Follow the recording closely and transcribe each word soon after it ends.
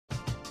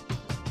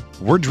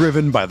We're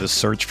driven by the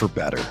search for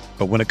better.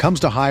 But when it comes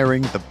to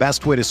hiring, the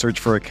best way to search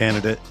for a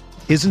candidate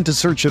isn't to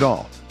search at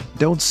all.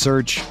 Don't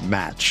search,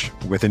 match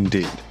with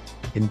Indeed.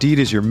 Indeed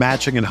is your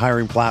matching and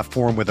hiring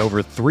platform with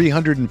over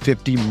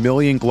 350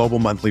 million global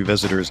monthly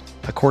visitors,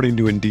 according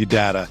to Indeed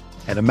data,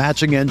 and a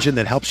matching engine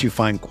that helps you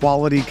find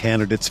quality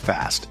candidates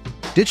fast.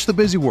 Ditch the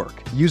busy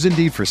work. Use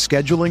Indeed for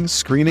scheduling,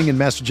 screening, and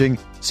messaging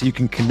so you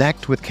can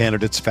connect with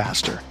candidates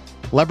faster.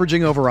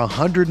 Leveraging over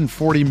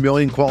 140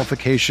 million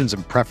qualifications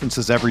and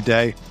preferences every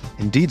day,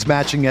 Indeed's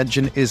matching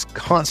engine is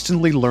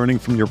constantly learning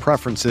from your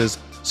preferences,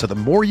 so the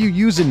more you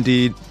use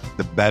Indeed,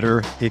 the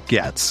better it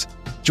gets.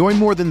 Join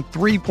more than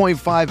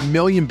 3.5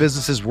 million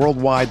businesses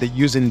worldwide that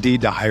use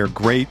Indeed to hire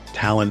great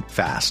talent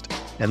fast.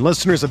 And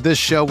listeners of this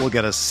show will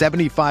get a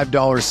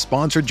 $75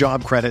 sponsored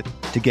job credit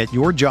to get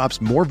your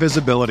jobs more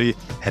visibility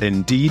at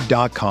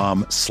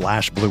Indeed.com/Blue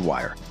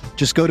Wire.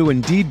 Just go to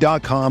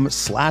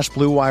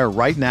Indeed.com/Blue Wire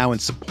right now and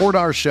support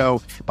our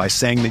show by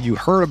saying that you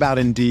heard about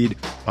Indeed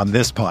on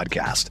this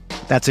podcast.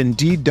 That's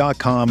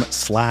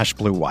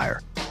Indeed.com/Blue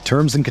Wire.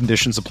 Terms and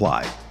conditions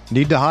apply.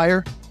 Need to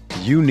hire?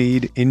 You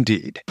need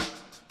Indeed.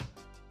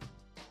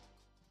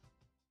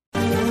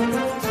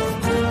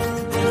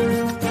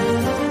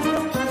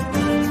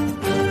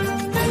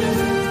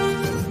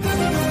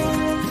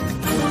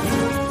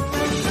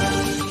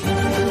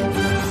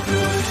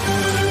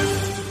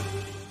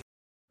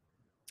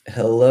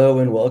 Hello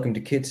and welcome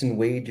to Kits and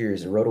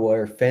Wagers, a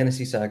RotoWire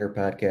fantasy soccer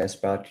podcast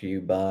brought to you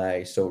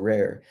by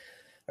Sorare.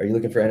 Are you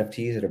looking for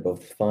NFTs that are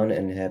both fun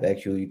and have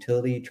actual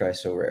utility? Try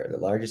Sorare, the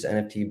largest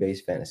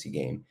NFT-based fantasy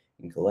game.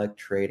 You can collect,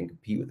 trade, and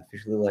compete with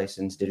officially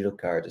licensed digital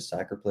cards of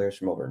soccer players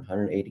from over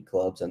 180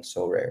 clubs on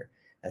Sorare.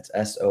 That's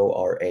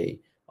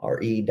SORARE.com.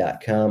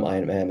 I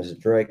am Amazon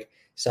Drake,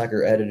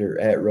 soccer editor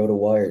at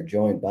RotoWire,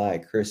 joined by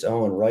Chris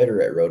Owen,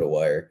 writer at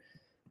RotoWire.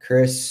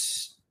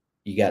 Chris,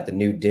 you got the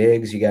new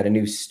digs. You got a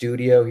new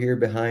studio here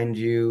behind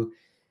you.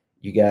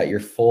 You got your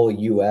full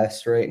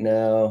US right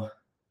now.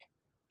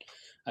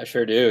 I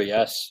sure do.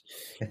 Yes.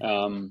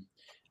 I'm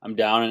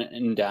down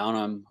and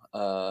down.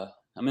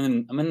 I'm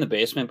in the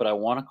basement, but I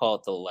want to call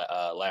it the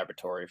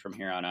laboratory from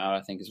here on out.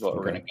 I think is what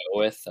we're going to go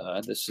with.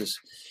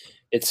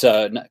 It's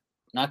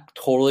not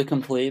totally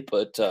complete,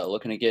 but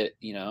looking to get,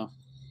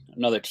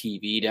 another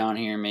TV down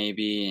here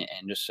maybe,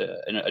 and just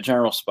a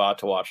general spot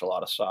to watch a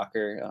lot of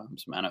soccer,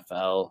 some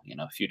NFL,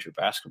 future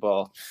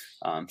basketball.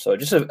 So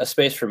just a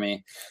space for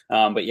me.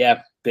 But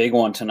yeah, big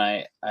one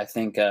tonight. I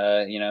think,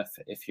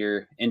 if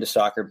you're into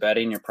soccer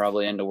betting, you're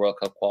probably into World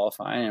Cup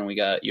qualifying, and we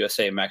got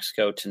USA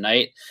Mexico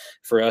tonight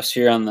for us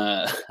here on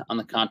the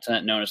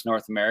continent known as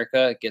North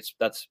America.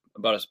 That's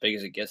about as big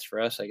as it gets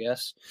for us, I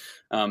guess.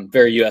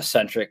 Very US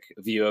centric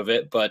view of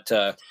it, but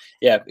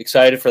yeah,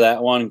 excited for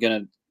that one.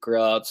 Gonna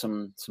grill out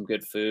some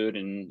good food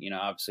and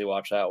obviously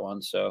watch that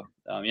one. So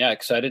yeah,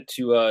 excited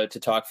to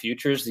talk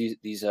futures.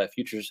 These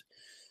futures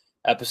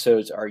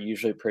episodes are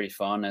usually pretty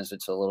fun as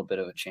it's a little bit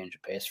of a change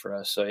of pace for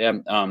us. So yeah,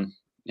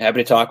 happy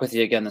to talk with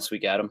you again this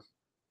week, Adam.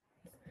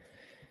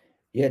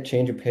 Yeah,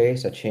 change of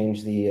pace. I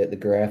changed the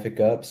graphic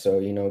up,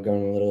 so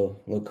going a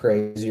little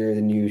crazier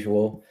than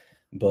usual.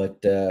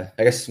 But I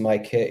guess my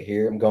kit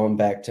here. I'm going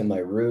back to my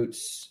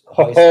roots.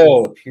 High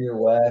school, Pure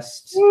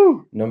West,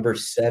 number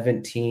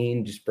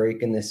 17. Just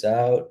breaking this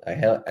out.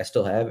 I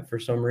still have it for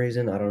some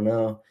reason. I don't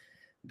know,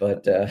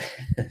 but this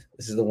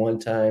is the one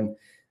time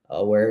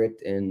I'll wear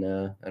it in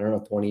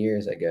 20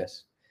 years, I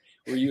guess.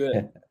 Were you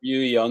a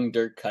young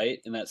Dirk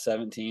Kuyt in that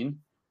 17?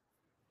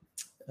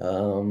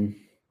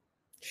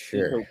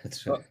 Sure.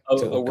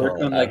 A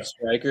workman-like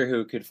striker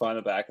who could find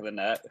the back of the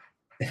net.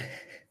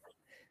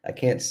 I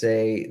can't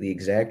say the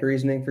exact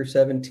reasoning for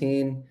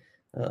 17,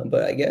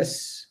 but I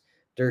guess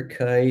Dirk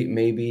Kuyt,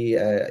 maybe,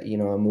 I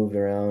moved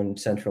around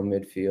central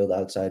midfield,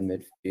 outside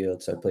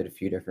midfield, so I played a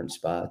few different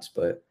spots,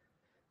 but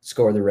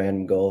scored the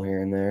random goal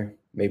here and there.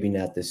 Maybe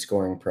not the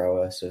scoring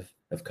prowess of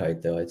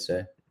Kuyt, though, I'd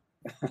say.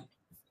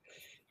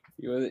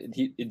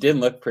 It didn't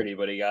look pretty,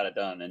 but he got it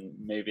done, and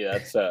maybe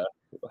that's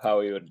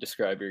how he would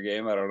describe your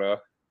game. I don't know.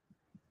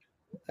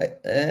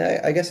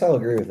 I guess I'll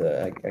agree with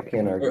that. I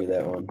can't argue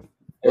that one.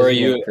 Or are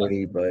you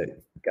pretty,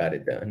 but got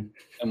it done?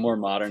 A more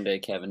modern day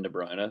Kevin De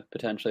Bruyne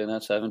potentially in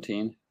that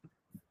 17?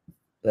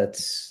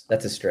 That's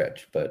a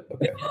stretch, but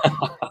okay.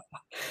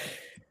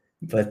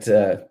 But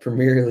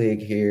Premier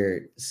League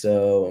here.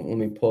 So let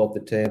me pull up the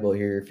table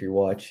here. If you're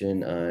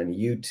watching on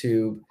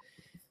YouTube,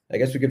 I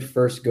guess we could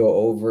first go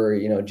over,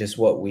 just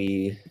what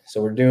we're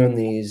doing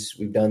these.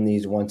 We've done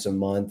these once a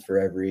month for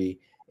every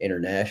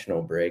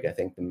international break. I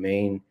think the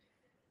main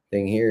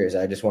thing here is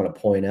I just want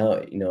to point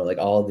out,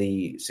 all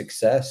the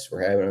success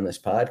we're having on this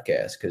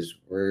podcast, because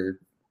we're,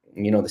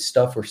 the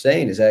stuff we're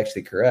saying is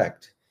actually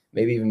correct,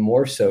 maybe even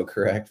more so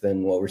correct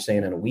than what we're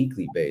saying on a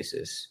weekly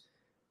basis.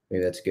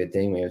 Maybe that's a good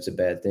thing. Maybe it's a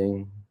bad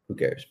thing. Who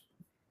cares?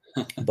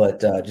 But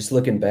just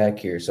looking back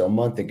here, so a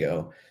month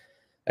ago,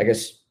 2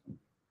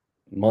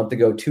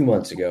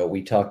 months ago,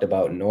 we talked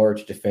about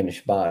Norwich to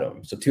finish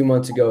bottom. So 2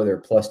 months ago, they're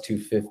plus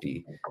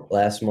 250.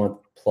 Last month,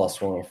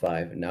 plus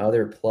 105. Now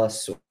they're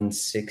plus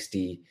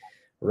 160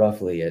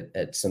 roughly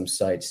at some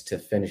sites to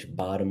finish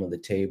bottom of the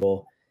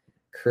table.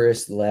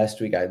 Chris,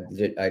 last week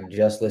I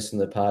just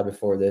listened to the pod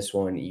before this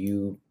one.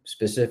 You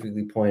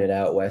specifically pointed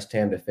out West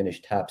Ham to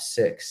finish top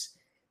 6.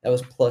 That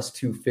was plus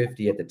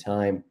 250 at the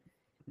time.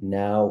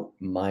 Now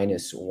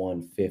minus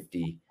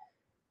 150.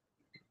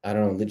 I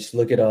don't know. Just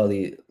look at all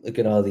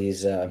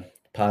these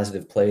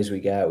positive plays we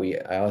got.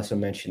 I also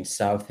mentioned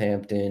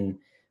Southampton.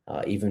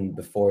 Even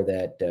before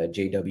that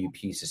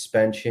JWP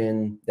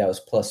suspension, that was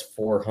plus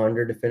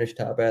 400 to finish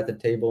top at the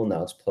table.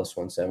 Now it's plus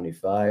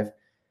 175.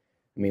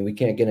 I mean, we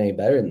can't get any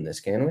better than this,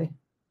 can we?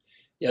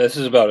 Yeah, this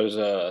is about as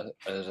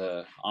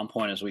on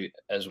point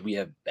as we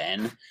have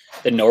been.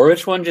 The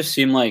Norwich one just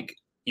seemed like,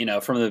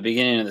 from the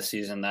beginning of the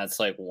season, that's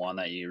like one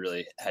that you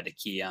really had to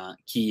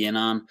key in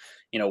on.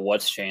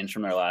 What's changed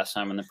from their last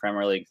time in the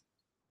Premier League?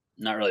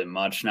 Not really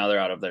much. Now they're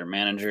out of their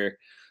manager.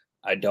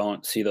 I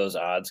don't see those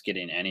odds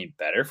getting any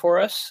better for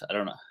us. I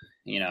don't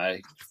know.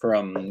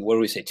 From, what do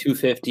we say,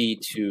 250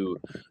 to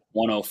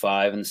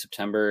 105 in the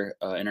September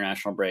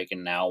international break,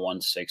 and now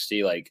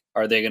 160. Like,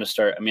 are they going to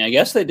start? I mean, I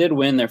guess they did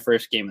win their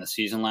first game of the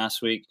season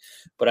last week,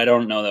 but I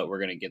don't know that we're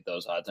going to get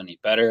those odds any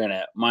better. And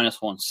at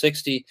minus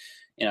 160,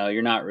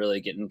 you're not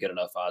really getting good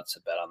enough odds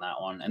to bet on that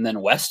one. And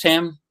then West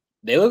Ham,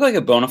 they look like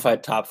a bona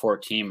fide top 4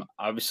 team.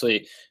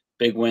 Obviously,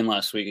 big win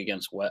last week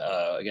against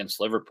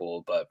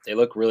Liverpool, but they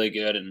look really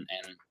good, and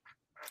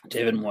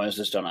David Moyes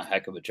has done a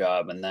heck of a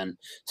job. And then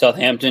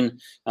Southampton,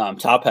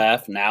 top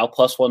half, now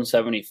plus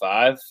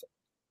 175.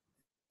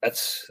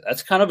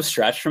 That's kind of a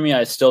stretch for me.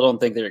 I still don't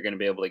think they're going to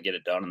be able to get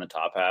it done in the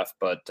top half,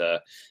 but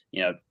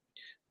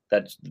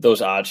that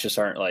those odds just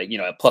aren't like,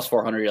 at plus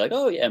 400, you're like,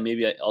 oh yeah,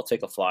 maybe I'll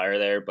take a flyer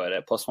there. But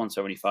at plus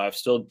 175,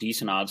 still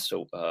decent odds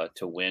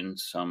to win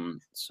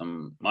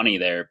some money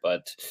there,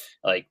 but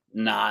like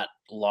not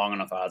long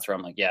enough odds where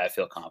I'm like, yeah, I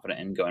feel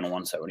confident in going to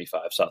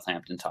 175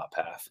 Southampton top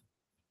half.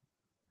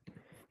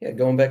 Yeah,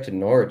 going back to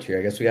Norwich here,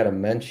 I guess we got to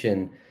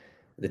mention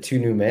the 2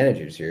 new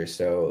managers here.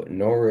 So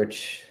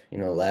Norwich,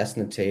 last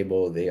in the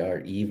table, they are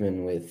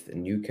even with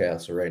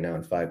Newcastle right now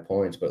in 5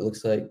 points, but it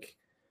looks like,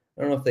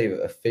 I don't know if they've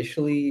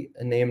officially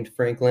named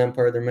Frank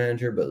Lampard their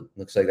manager, but it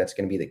looks like that's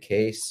going to be the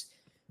case.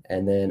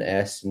 And then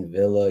Aston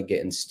Villa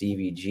getting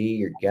Stevie G,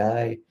 your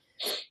guy,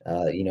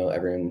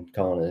 everyone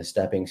calling it a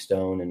stepping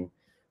stone and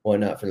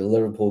whatnot for the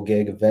Liverpool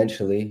gig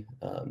eventually,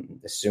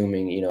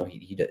 assuming,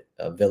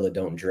 Villa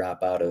don't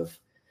drop out of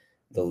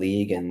the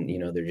league and,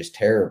 they're just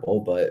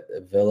terrible. But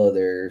Villa,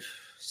 they're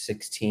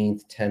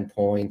 16th, 10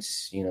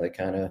 points.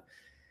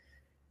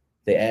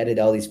 They added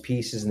all these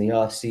pieces in the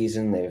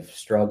offseason. They've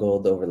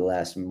struggled over the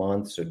last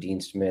month. So Dean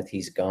Smith,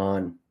 he's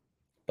gone.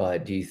 But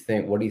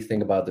what do you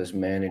think about those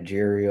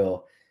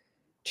managerial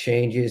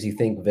changes? You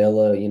think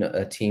Villa,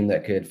 a team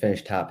that could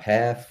finish top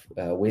half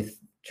with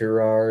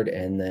Gerrard,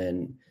 and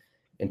then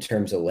in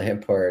terms of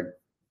Lampard,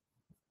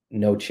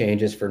 no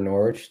changes for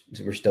Norwich?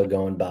 We're still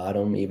going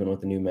bottom even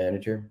with the new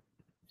manager.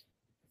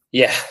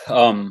 Yeah,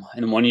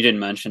 and one you didn't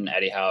mention,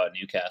 Eddie Howe at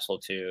Newcastle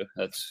too.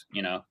 That's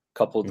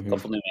couple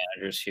new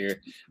managers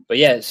here, but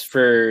yes,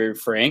 for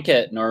Frank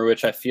at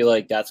Norwich, I feel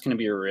like that's going to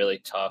be a really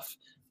tough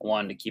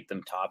one to keep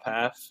them top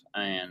half.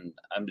 And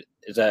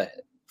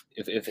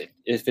if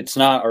it's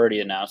not already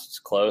announced, it's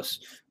close.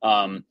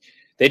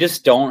 They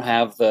just don't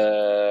have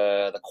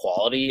the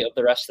quality of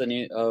the rest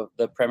of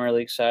the Premier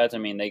League sides. I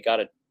mean, they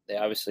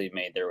obviously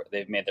made their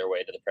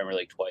way to the Premier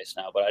League twice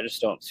now, but I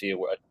just don't see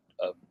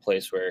a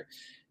place where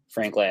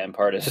Frank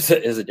Lampard is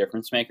a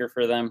difference maker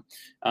for them.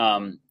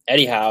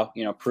 Eddie Howe,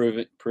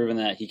 proven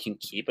that he can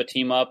keep a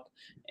team up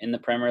in the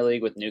Premier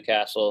League with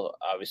Newcastle,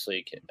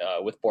 obviously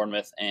with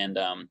Bournemouth, and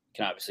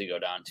can obviously go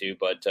down too.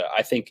 But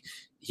I think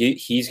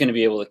he's going to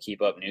be able to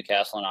keep up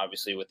Newcastle, and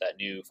obviously with that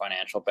new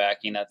financial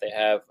backing that they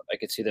have, I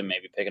could see them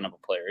maybe picking up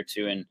a player or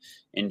two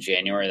in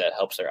January that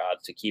helps their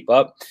odds to keep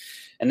up.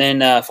 And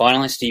then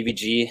finally, Stevie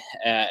G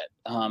at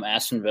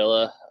Aston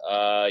Villa,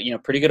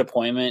 pretty good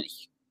appointment.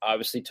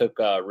 Obviously took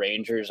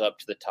Rangers up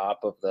to the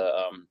top of the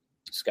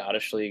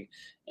Scottish League,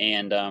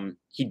 and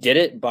he did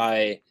it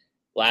by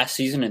last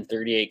season in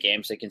 38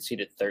 games. They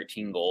conceded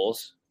 13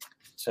 goals.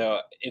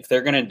 So if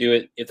they're going to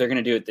do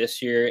it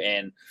this year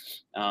and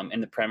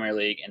in the Premier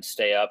League and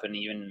stay up and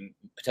even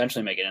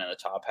potentially make it into the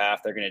top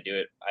half, they're going to do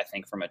it, I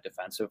think, from a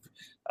defensive,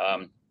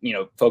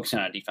 focusing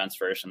on defense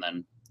first, and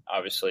then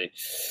obviously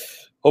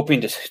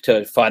hoping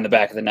to find the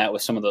back of the net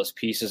with some of those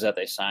pieces that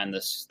they signed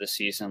this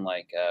season,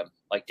 like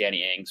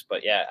Danny Ings.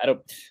 But yeah,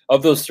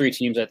 of those 3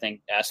 teams, I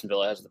think Aston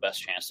Villa has the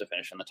best chance to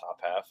finish in the top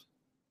half.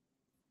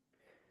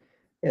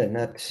 Yeah,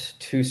 not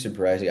too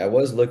surprising. I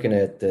was looking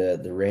at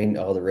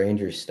all the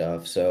Rangers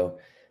stuff, so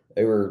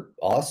they were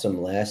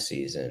awesome last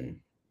season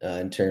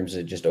in terms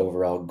of just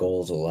overall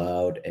goals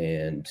allowed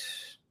and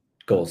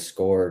goals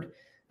scored.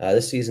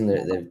 This season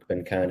they've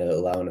been kind of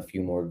allowing a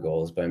few more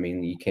goals, but I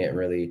mean, you can't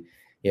really.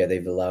 Yeah,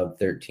 they've allowed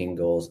 13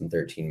 goals in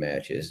 13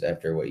 matches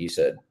after what you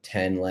said,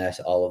 10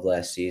 all of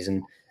last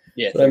season.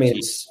 Yeah, but I mean,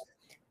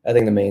 I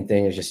think the main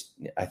thing is just,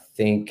 I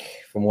think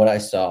from what I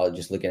saw,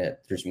 just looking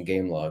through some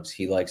game logs,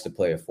 he likes to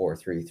play a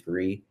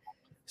 4-3-3.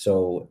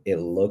 So it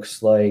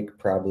looks like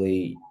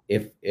probably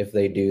if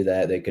they do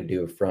that, they could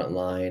do a front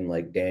line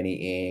like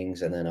Danny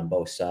Ings, and then on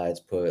both sides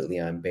put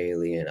Leon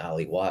Bailey and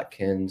Ollie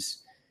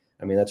Watkins.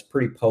 I mean, that's a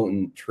pretty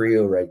potent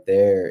trio right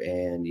there.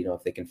 And,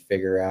 if they can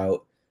figure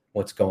out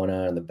what's going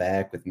on in the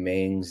back with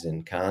Mings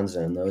and Kanza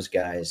and those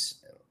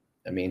guys,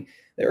 I mean,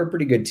 they were a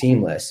pretty good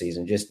team last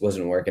season, just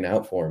wasn't working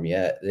out for them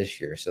yet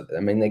this year. So, I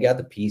mean, they got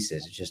the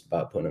pieces. It's just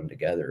about putting them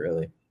together,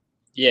 really.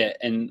 Yeah,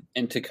 and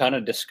to kind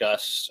of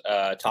discuss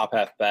top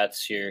half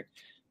bets here,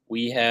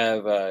 we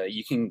have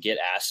you can get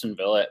Aston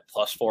Villa at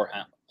plus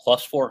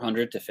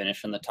 400 to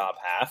finish in the top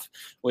half,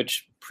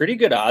 which pretty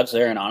good odds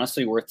there, and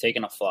honestly worth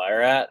taking a flyer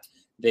at.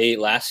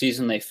 Last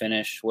season they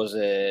finished,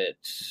 they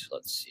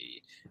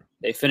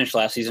finished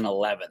last season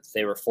 11th.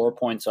 They were 4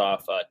 points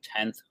off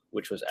 10th,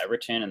 which was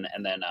Everton,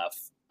 and then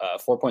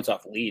 4 points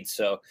off Leeds.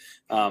 So,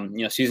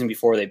 season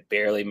before they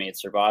barely made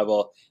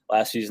survival.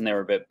 Last season they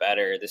were a bit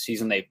better. This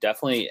season they've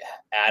definitely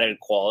added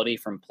quality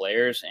from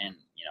players, and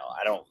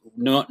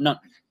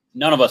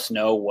none of us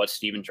know what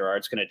Steven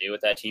Gerrard's going to do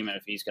with that team, and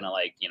if he's going to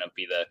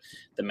be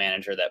the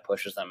manager that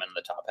pushes them into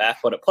the top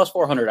half. But at plus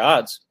 400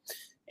 odds,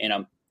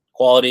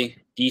 quality,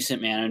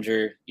 decent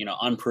manager,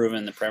 unproven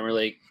in the Premier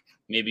League,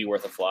 maybe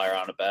worth a flyer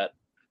on a bet.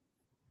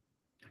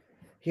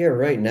 Yeah,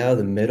 right now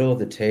the middle of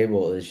the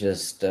table is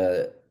just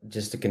a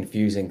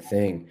confusing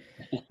thing.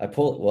 I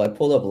pulled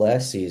up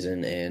last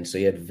season, and so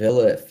you had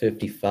Villa at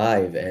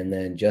 55, and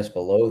then just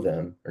below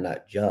them, or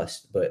not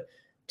just, but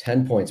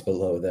 10 points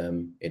below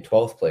them in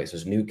 12th place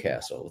was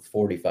Newcastle with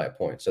 45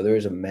 points. So there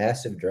was a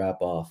massive drop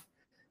off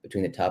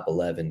between the top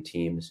 11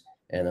 teams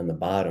and then the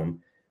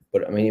bottom.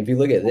 But I mean, if you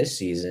look at this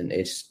season,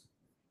 it's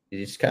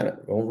kind of,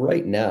 well,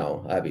 right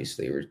now,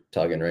 obviously we're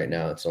talking right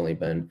now, it's only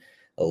been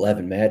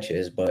 11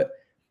 matches, but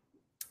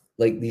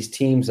like these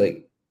teams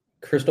like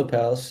Crystal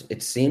Palace,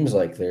 it seems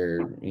like they're,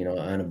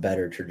 on a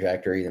better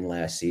trajectory than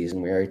last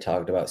season. We already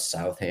talked about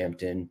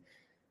Southampton,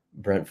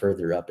 Brentford,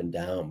 they're up and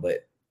down,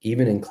 but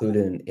even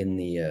included in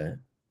the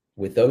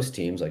with those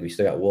teams, like we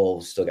still got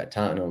Wolves, still got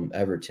Tottenham,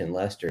 Everton,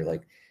 Leicester.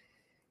 Like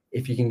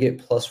if you can get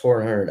plus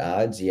 400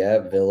 odds, yeah,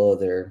 Villa,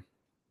 they're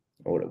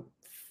 4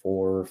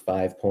 or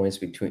 5 points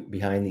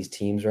behind these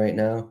teams right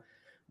now,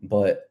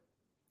 but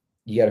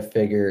you got to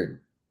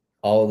figure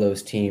all of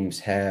those teams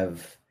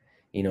have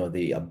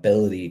the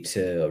ability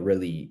to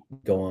really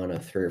go on a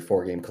 3 or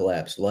 4 game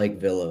collapse like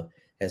Villa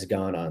has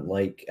gone on,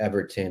 like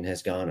Everton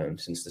has gone on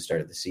since the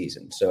start of the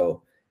season.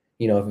 So,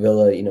 if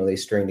Villa, they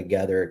string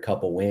together a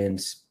couple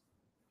wins,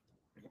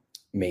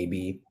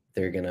 maybe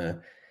they're going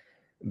to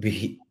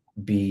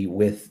be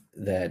with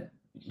that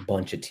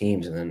bunch of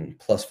teams, and then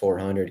plus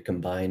 400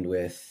 combined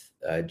with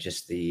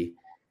just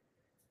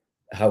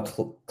how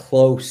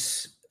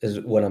close is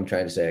what I'm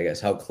trying to say, I guess,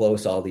 how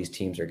close all these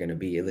teams are going to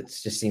be. It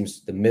just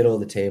seems the middle of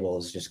the table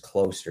is just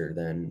closer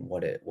than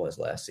what it was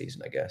last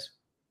season, I guess.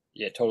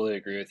 Yeah, totally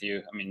agree with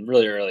you. I mean,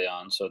 really early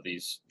on, so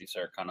these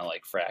are kind of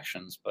like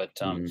fractions. But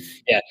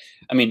yeah,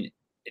 I mean,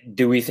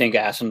 do we think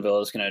Aston Villa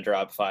is going to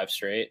drop 5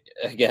 straight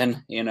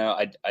again?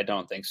 I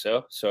don't think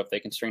so. So if they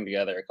can string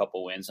together a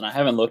couple wins, and I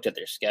haven't looked at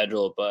their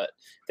schedule, but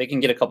if they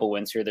can get a couple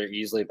wins here, they're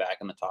easily back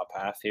in the top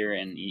half here,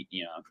 and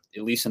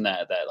at least in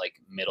that like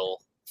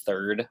middle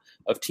third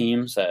of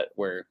teams that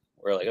we're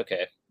like,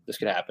 okay, this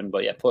could happen.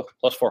 But yeah,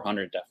 plus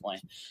 400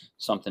 definitely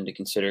something to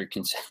consider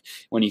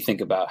when you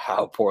think about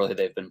how poorly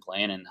they've been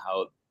playing and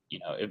how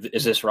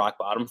is this rock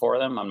bottom for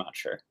them? I'm not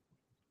sure.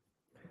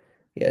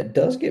 Yeah, it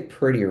does get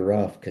pretty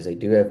rough because they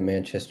do have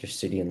Manchester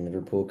City and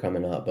Liverpool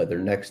coming up, but their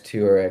next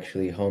 2 are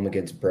actually home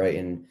against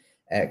Brighton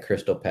at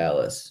Crystal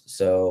Palace.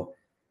 So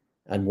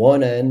on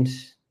one end,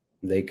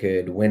 they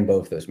could win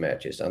both those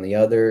matches. On the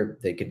other,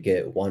 they could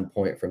get 1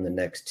 point from the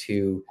next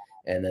 2,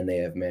 and then they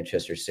have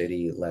Manchester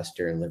City,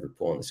 Leicester, and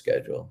Liverpool on the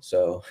schedule.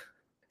 So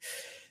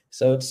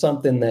it's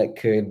something that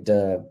could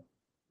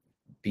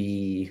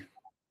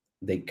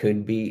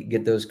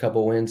get those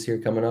couple wins here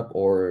coming up,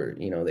 or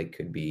they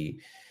could be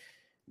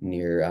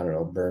near, I don't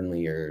know,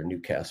 Burnley or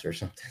Newcastle or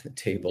something at the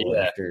table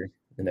after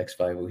the next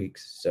 5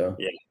 weeks. So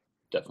yeah,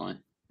 definitely.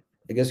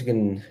 I guess we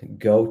can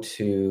go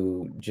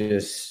to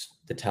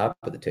just the top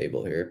of the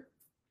table here.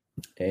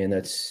 And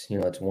that's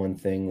one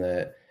thing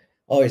that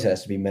always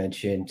has to be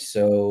mentioned.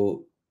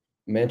 So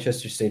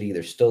Manchester City,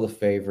 they're still the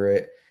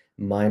favorite,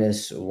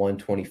 minus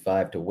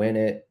 125 to win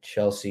it.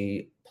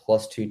 Chelsea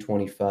plus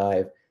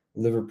 225,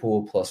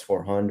 Liverpool plus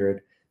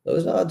 400.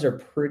 Those odds are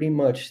pretty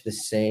much the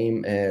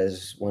same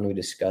as when we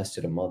discussed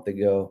it a month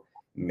ago.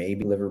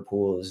 Maybe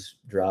Liverpool has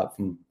dropped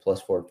from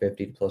plus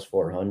 450 to plus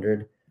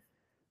 400.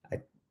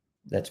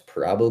 That's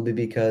probably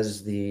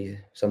because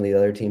some of the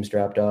other teams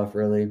dropped off,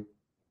 really.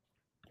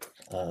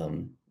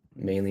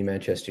 Mainly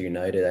Manchester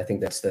United. I think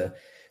that's the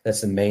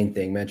main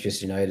thing.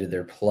 Manchester United,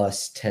 they're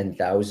plus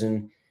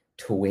 10,000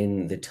 to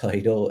win the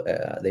title.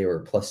 They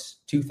were plus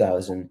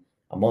 2,000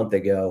 a month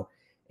ago.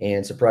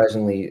 And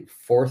surprisingly,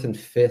 4th and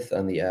 5th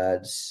on the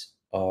odds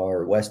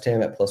are West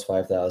Ham at plus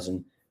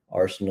 5,000,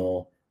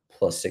 Arsenal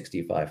plus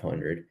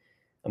 6,500.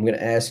 I'm going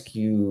to ask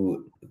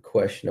you a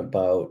question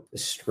about the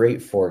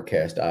straight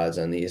forecast odds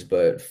on these.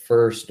 But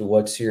first,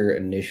 what's your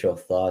initial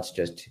thoughts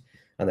just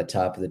on the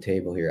top of the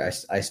table here?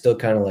 I still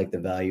kind of like the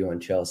value on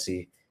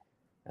Chelsea,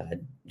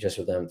 just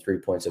with them 3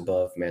 points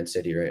above Man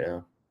City right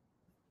now.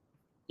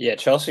 Yeah,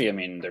 Chelsea, I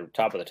mean, they're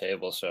top of the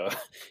table, so if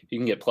you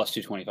can get plus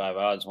 225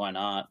 odds, why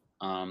not?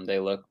 They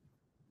look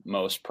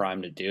most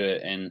primed to do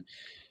it. And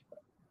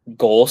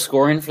goal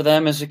scoring for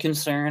them is a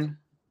concern,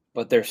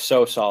 but they're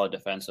so solid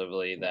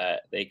defensively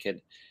that they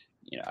could,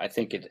 I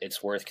think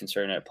it's worth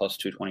considering at plus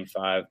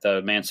 225.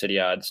 The Man City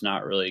odds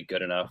not really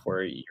good enough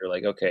where you're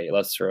like, okay,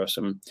 let's throw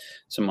some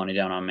money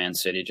down on Man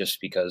City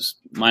just because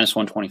minus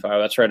 125.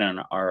 That's right in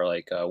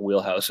our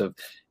wheelhouse of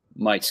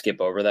might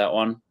skip over that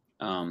one.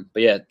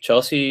 But yeah,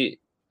 Chelsea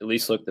at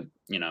least look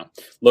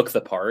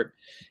the part,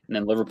 and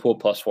then Liverpool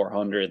plus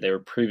 400. They were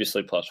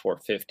previously plus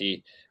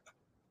 450.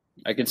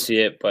 I could see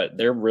it, but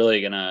they're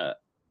really gonna.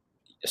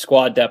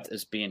 Squad depth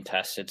is being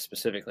tested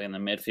specifically in the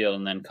midfield,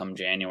 and then come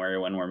January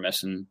when we're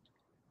missing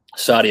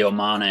Sadio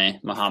Mane,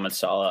 Mohamed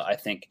Salah, I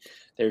think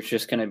they're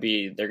going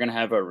to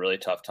have a really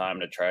tough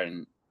time to try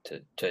and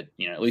to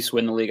at least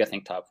win the league. I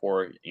think top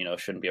four,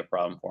 shouldn't be a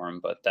problem for them,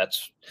 but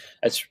that's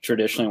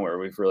traditionally where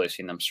we've really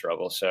seen them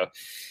struggle. So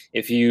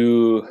if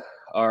you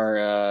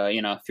are,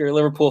 if you're a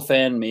Liverpool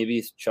fan,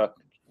 maybe Chuck,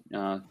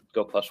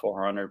 go plus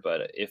 400,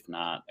 but if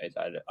not,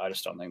 I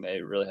just don't think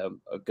they really have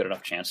a good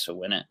enough chance to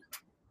win it.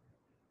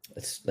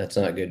 That's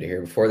not good to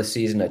hear. Before the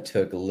season, I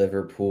took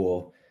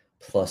Liverpool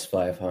plus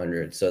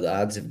 500. So the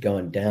odds have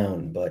gone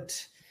down,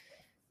 but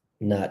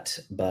not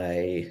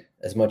by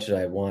as much as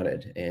I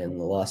wanted. And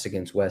the loss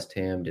against West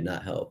Ham did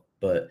not help.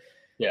 But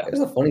yeah, here's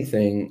the funny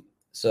thing.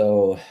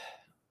 So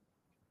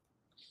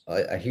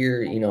I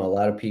hear, a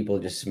lot of people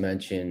just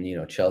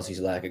mention, Chelsea's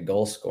lack of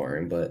goal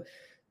scoring, but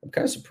I'm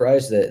kind of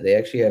surprised that they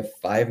actually have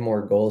 5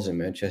 more goals in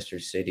Manchester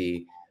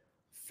City,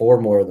 4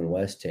 more than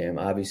West Ham.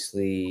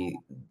 Obviously,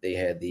 they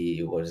had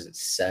the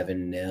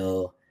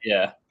 7-0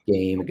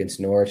 game against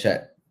Norwich.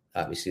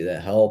 Obviously,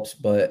 that helps,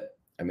 but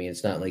I mean,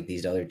 it's not like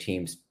these other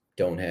teams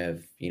don't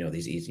have,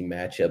 these easy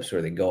matchups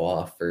where they go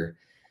off for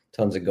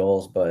tons of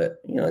goals. But,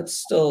 it's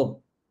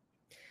still,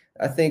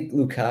 I think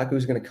Lukaku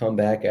is going to come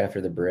back after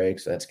the break,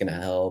 so that's going to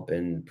help.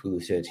 And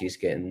Pulisic, he's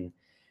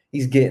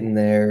getting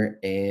there.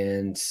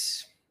 And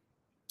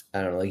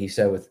I don't know, like you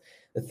said,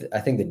 I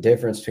think the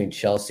difference between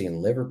Chelsea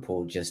and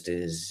Liverpool just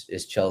is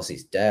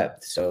Chelsea's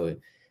depth. So,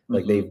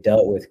 like, they've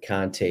dealt with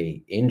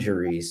Conte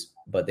injuries,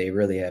 but they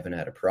really haven't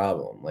had a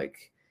problem.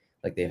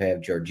 Like they have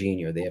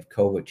Jorginho, they have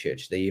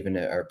Kovacic, they even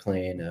are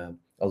playing a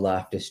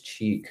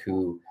Loftus-Cheek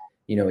who,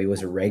 he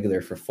was a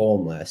regular for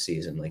Fulham last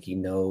season. Like, he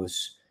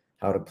knows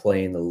how to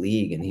play in the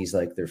league, and he's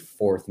like their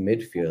 4th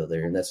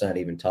midfielder. And that's not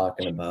even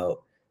talking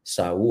about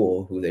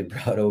Saul, who they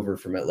brought over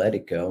from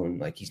Atletico, and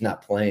like he's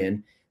not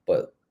playing.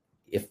 But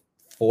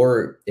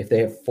if they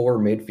have 4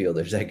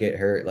 midfielders that get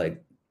hurt,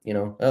 like,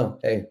 oh,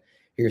 hey,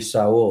 here's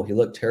Saul. He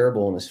looked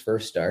terrible in his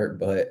first start,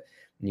 but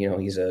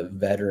he's a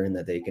veteran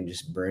that they can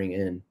just bring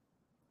in.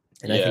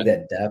 And I think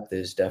that depth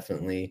is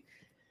definitely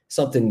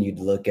something you'd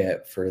look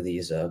at for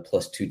these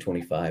plus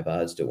 225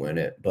 odds to win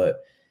it. But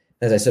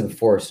as I said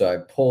before, so I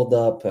pulled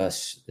up,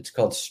 it's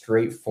called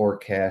Straight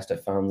Forecast. I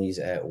found these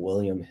at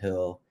William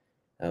Hill,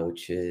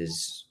 which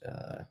is,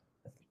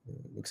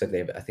 looks like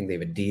I think they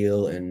have a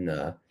deal in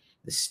the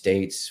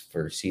States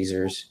for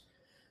Caesars.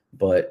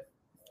 But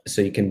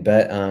so you can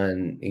bet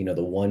on, the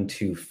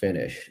 1-2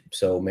 finish.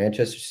 So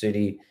Manchester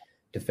City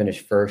to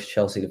finish first,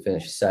 Chelsea to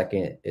finish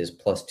second is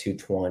plus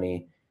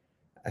 220.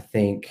 I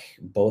think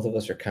both of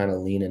us are kind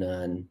of leaning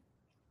on,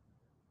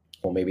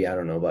 well, maybe I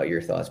don't know about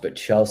your thoughts, but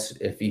Chelsea,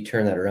 if you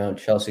turn that around,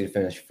 Chelsea to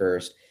finish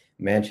first,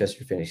 Manchester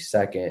to finish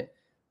second,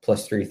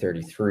 plus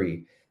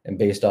 333. And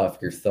based off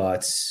your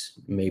thoughts,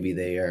 maybe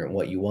they aren't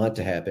what you want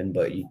to happen,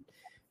 but you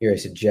already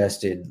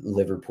suggested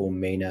Liverpool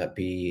may not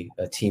be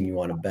a team you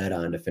want to bet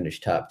on to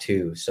finish top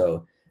 2.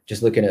 So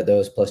just looking at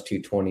those plus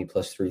 220,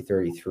 plus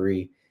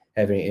 333,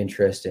 have any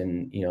interest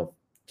in,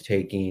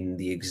 taking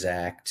the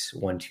exact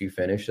 1-2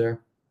 finish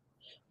there?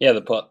 Yeah,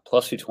 the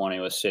plus 220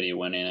 was City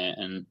winning it,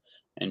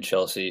 and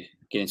Chelsea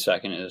getting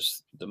second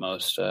is the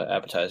most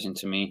appetizing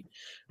to me.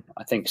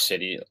 I think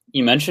City,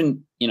 you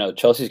mentioned,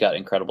 Chelsea's got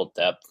incredible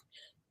depth.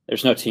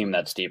 There's no team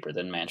that's deeper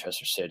than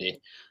Manchester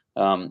City.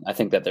 I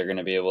think that they're going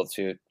to be able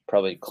to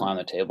probably climb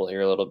the table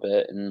here a little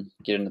bit and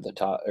get into the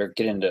top or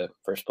get into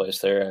first place.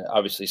 They're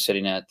obviously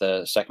sitting at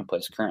the second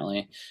place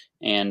currently.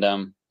 And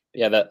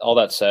all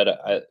that said,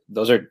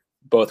 those are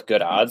both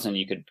good odds, and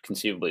you could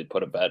conceivably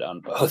put a bet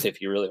on both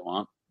if you really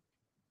want.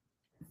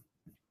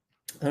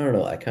 I don't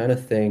know. I kind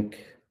of think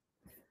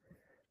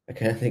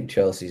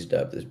Chelsea's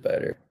depth is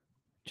better.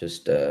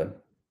 Just I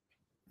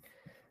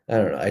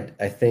don't know.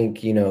 I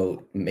think,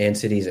 Man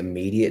City's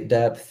immediate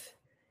depth,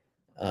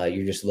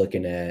 you're just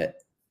looking at,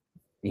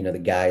 the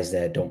guys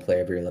that don't play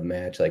every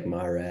match like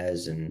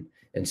Mahrez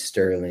and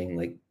Sterling.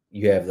 Like,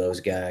 you have those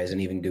guys, and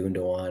even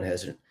Gundogan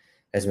hasn't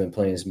been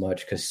playing as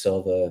much because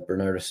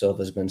Bernardo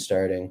Silva's been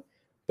starting.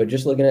 But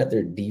just looking at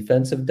their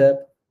defensive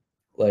depth,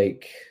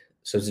 like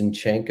So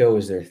Zinchenko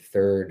is their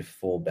third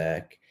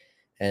fullback.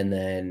 And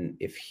then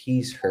if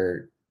he's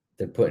hurt,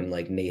 they're putting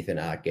like Nathan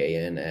Ake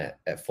in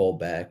at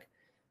fullback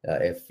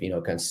if,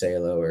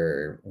 Cancelo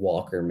or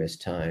Walker miss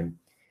time.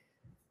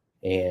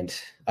 And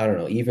I don't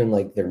know, even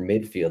like their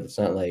midfield, it's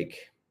not like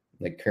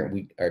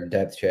our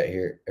depth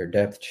chart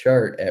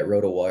at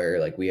RotoWire,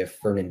 like we have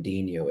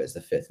Fernandinho as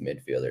the fifth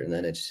midfielder, and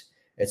then it's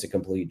a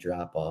complete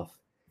drop off.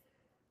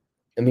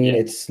 I mean,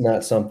 It's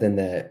not something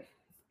that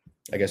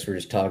I guess we're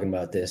just talking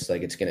about this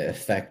like it's going to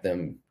affect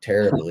them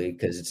terribly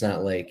because it's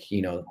not like,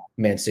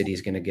 Man City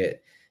is going to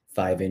get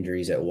 5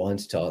 injuries at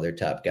once to all their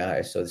top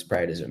guys. So this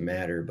probably doesn't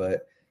matter.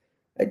 But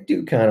I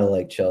do kind of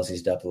like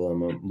Chelsea's depth a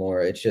little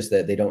more. It's just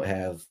that they don't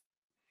have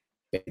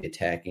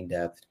attacking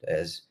depth,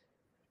 as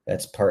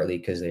that's partly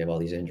because they have all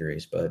these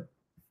injuries. But,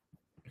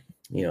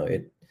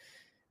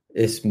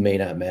 this may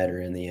not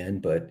matter in the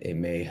end, but it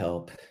may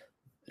help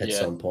at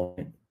some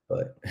point.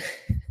 But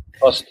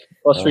plus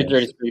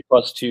 333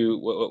 plus 2.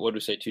 What do we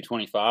say?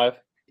 225.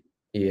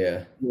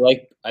 Yeah.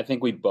 I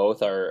think we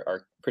both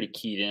are pretty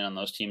keyed in on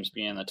those teams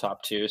being in the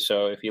top 2.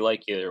 So if you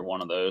like either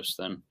one of those,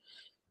 then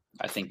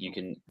I think you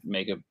can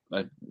make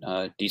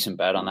a decent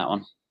bet on that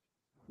one.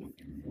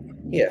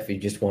 Yeah, if you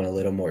just want a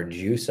little more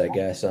juice, I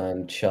guess,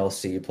 on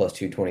Chelsea plus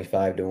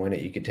 225 to win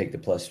it, you could take the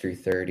plus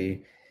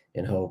 330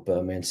 and hope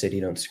Man City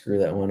don't screw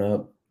that one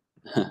up.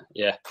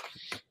 Yeah.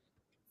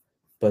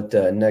 But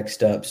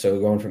next up, so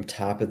going from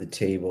top of the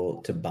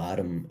table to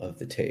bottom of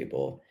the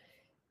table.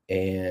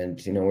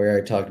 And, we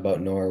already talked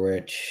about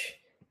Norwich,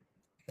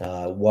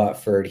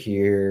 Watford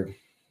here.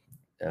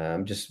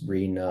 I'm just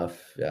reading off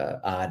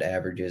odd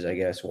averages, I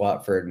guess.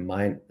 Watford,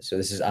 so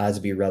this is odds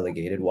to be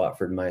relegated.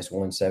 Watford minus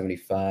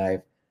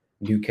 175,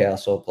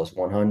 Newcastle plus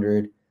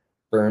 100,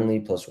 Burnley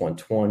plus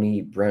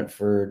 120,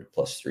 Brentford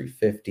plus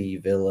 350,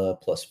 Villa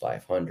plus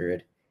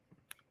 500.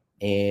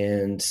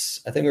 And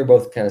I think we're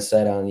both kind of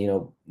set on,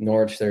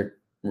 Norwich, their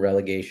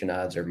relegation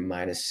odds are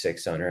minus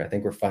 600. I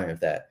think we're fine with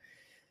that.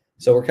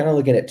 So we're kind of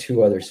looking at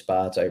 2 other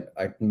spots. I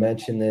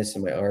mentioned this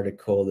in my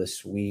article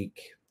this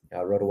week,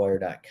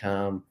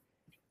 rotowire.com.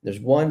 There's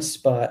one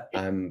spot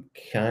I'm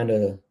kind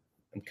of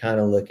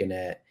looking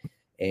at,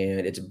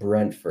 and it's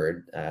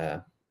Brentford.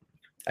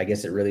 I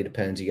guess it really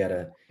depends. You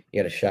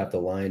gotta shop the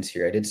lines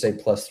here. I did say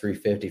plus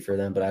 350 for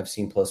them, but I've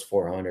seen plus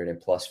 400 and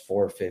plus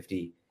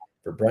 450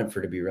 for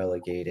Brentford to be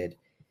relegated.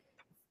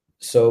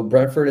 So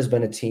Brentford has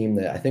been a team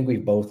that I think we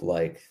both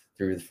liked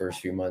through the first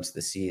few months of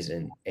the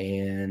season,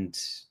 and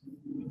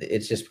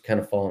it's just kind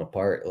of fallen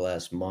apart the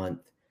last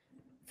month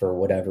for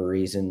whatever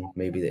reason.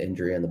 Maybe the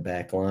injury on the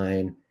back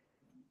line,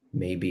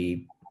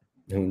 maybe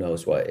who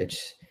knows what.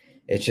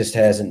 It just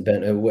hasn't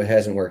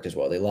worked as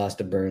well. They lost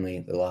to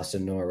Burnley, they lost to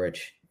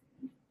Norwich.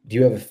 Do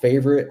you have a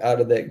favorite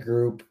out of that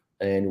group?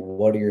 And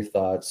what are your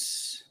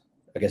thoughts?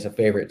 I guess a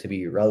favorite to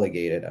be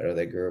relegated out of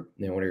that group.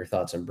 And what are your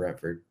thoughts on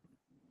Brentford?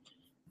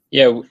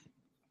 Yeah,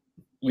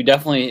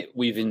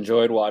 we've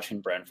enjoyed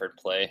watching Brentford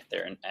play.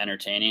 They're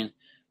entertaining.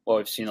 What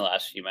we've seen the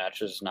last few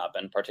matches has not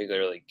been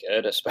particularly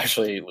good,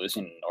 especially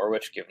losing to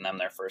Norwich, giving them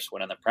their first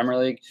win in the Premier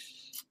League.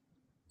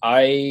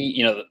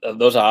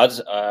 Those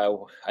odds,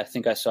 I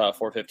think I saw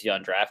 450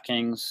 on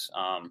DraftKings.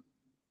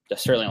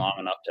 That's certainly long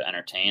enough to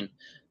entertain.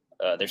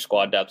 Their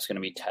squad depth is going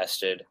to be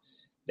tested.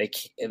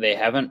 They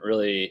haven't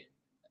really,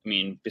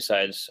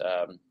 besides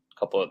a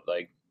couple of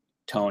like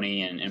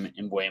Tony and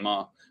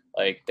Mbeumo,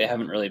 like they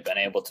haven't really been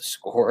able to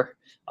score.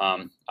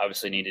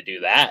 Obviously need to do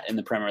that in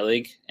the Premier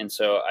League. And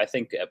so I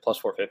think at plus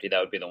 450, that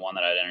would be the one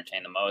that I'd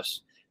entertain the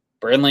most.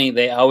 Burnley,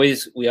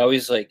 we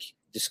always like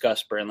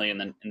discuss Burnley in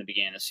the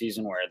beginning of the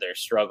season where they're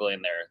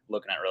struggling. They're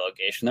looking at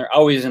relegation. They're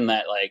always in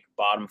that like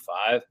bottom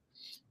 5.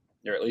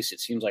 Or at least it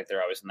seems like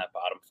they're always in that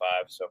bottom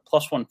 5. So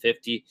plus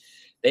 150,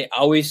 they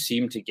always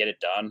seem to get it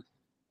done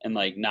and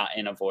like not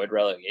avoid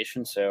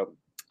relegation. So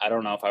I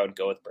don't know if I would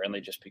go with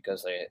Burnley just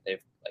because they've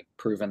like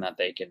proven that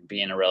they can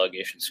be in a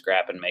relegation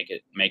scrap and make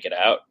it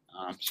out.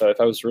 So if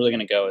I was really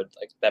going to go,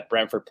 like that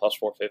Brentford plus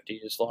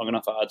 450 is long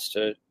enough odds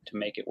to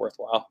make it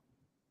worthwhile.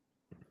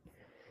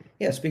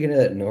 Yeah, speaking of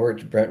that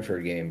Norwich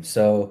Brentford game,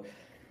 so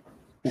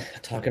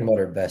talking about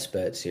our best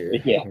bets here,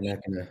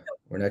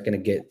 we're not gonna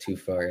get too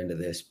far into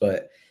this,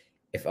 but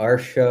if our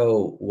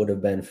show would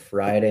have been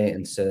Friday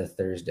instead of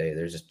Thursday,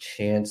 there's a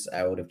chance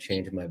I would have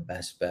changed my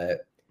best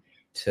bet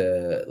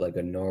to like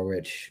a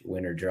Norwich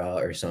win or draw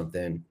or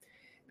something,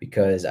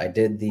 because I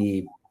did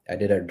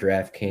our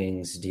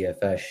DraftKings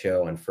DFS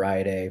show on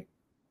Friday.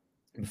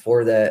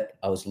 Before that,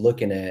 I was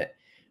looking at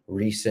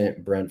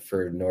recent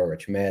Brentford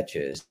Norwich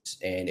matches,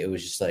 and it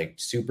was just like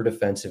super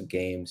defensive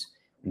games.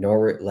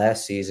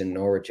 Last season,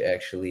 Norwich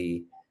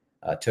actually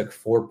took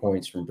 4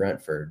 points from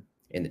Brentford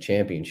in the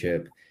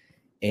championship,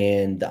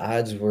 and the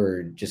odds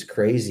were just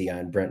crazy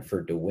on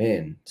Brentford to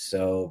win.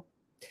 So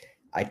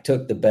I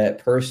took the bet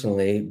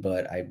personally,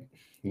 but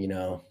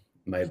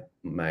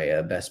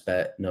my best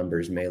bet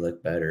numbers may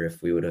look better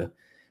if we would have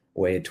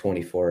waited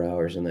 24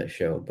 hours in that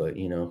show. But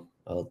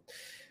I'll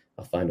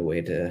find a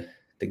way to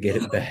get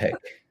it back.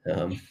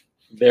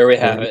 There we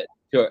have it.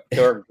 To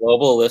our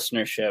global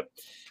listenership,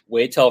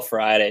 wait till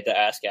Friday to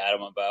ask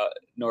Adam about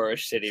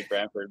Norwich City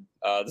Brentford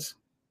odds.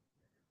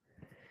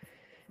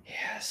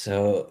 Yeah,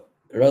 so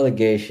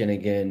relegation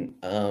again,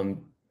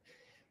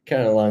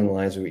 kind of along the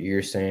lines of what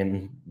you're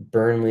saying.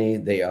 Burnley,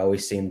 they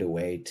always seemed a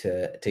way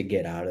to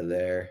get out of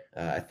there.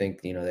 I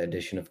think the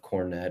addition of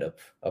Cornet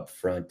up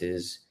front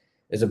is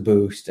a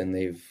boost, and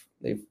they've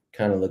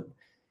kind of looked.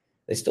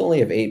 They still only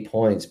have 8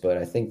 points, but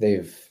I think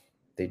they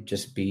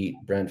just beat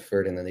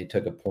Brentford, and then they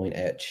took a point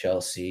at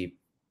Chelsea.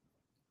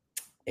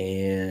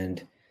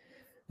 And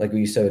like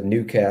we said,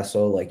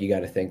 Newcastle, like you got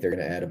to think they're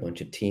going to add a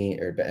bunch of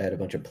add a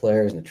bunch of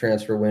players in the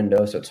transfer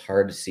window, so it's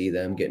hard to see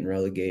them getting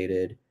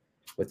relegated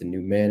with a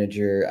new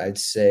manager. I'd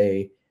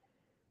say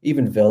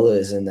even Villa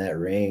is in that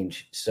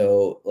range.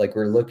 So like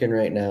we're looking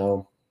right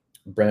now,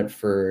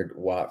 Brentford,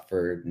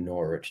 Watford,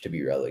 Norwich to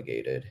be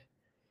relegated.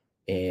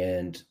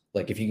 And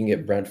like if you can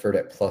get Brentford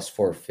at plus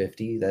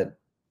 450, that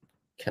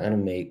kind of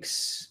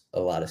makes a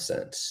lot of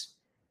sense.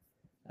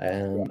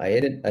 I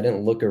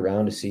didn't look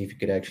around to see if you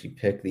could actually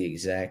pick the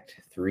exact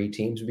 3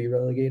 teams to be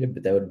relegated,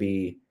 but that would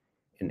be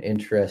an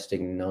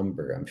interesting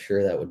number. I'm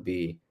sure that would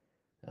be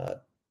I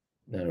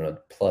don't know,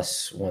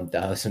 plus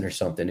 1,000 or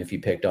something if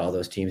you picked all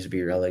those teams to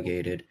be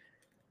relegated.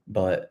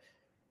 But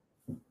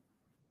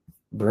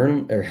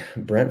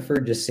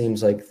Brentford just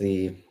seems like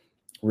the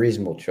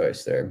reasonable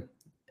choice there,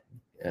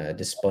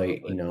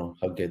 despite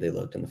how good they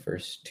looked in the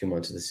first 2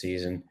 months of the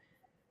season.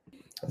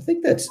 I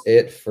think that's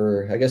it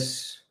for. I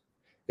guess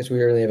we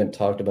really haven't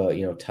talked about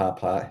top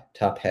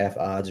half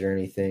odds or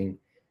anything.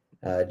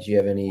 Do you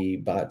have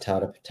any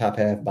top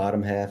half,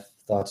 bottom half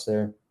thoughts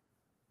there?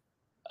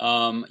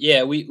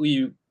 Yeah,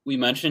 we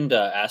mentioned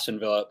Aston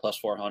Villa at plus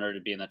 400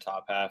 to be in the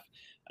top half.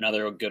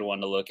 Another good one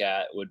to look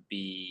at would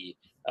be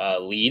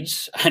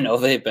Leeds. I know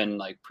they've been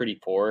like pretty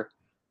poor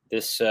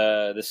this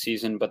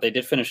season, but they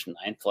did finish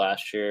 9th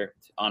last year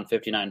on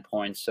 59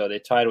 points. So they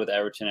tied with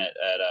Everton at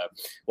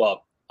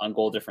on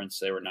goal difference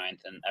they were 9th,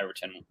 and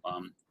Everton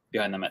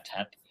behind them at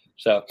 10th.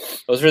 So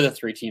those are the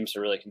 3 teams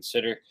to really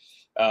consider.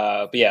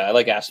 But yeah, I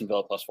like Aston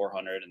Villa plus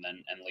 400 and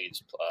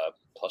Leeds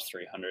plus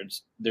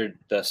 300s.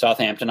 The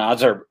Southampton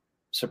odds are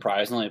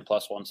surprisingly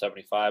plus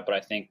 175, but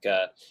I think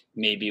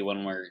maybe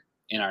when we're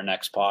in our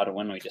next pod,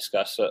 when we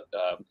discuss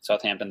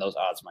Southampton, those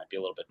odds might be a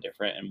little bit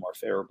different and more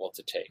favorable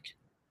to take.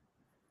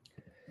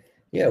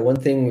 Yeah, one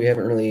thing we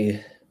haven't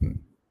really,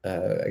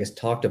 I guess,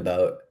 talked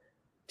about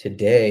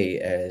today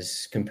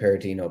as compared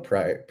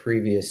to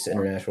previous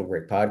International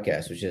Break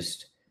podcasts was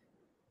just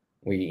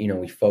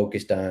we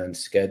focused on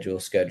schedule,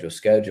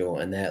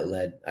 and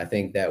I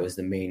think that was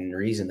the main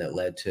reason that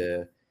led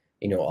to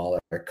all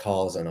our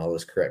calls on all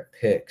those correct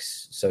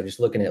picks. So just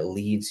looking at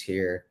Leeds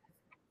here,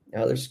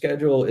 now their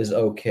schedule is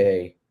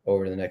okay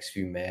over the next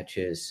few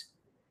matches.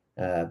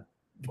 The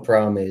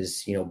problem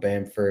is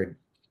Bamford,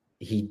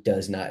 he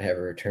does not have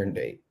a return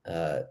date,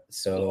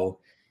 so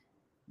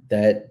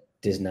that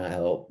does not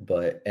help.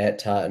 But at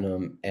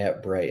Tottenham,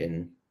 at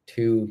Brighton,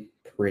 2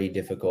 pretty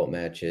difficult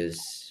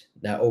matches.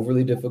 Not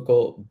overly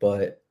difficult,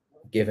 but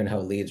given how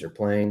Leeds are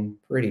playing,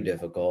 pretty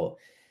difficult.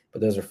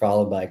 But those are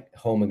followed by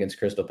home against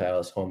Crystal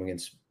Palace, home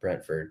against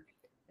Brentford,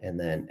 and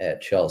then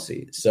at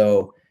Chelsea.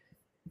 So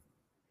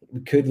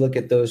we could look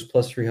at those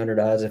plus 300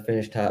 odds to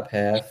finish top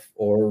half,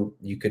 or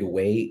you could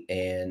wait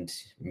and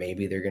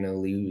maybe they're going to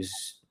lose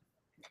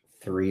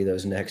 3 of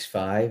those next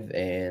 5,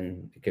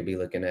 and you could be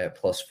looking at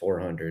plus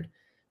 400,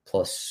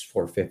 plus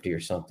 450 or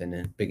something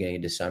in beginning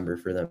of December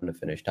for them to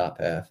finish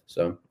top half.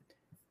 So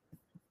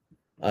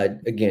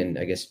again,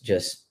 I guess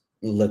just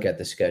look at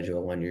the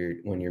schedule when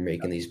you're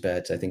making these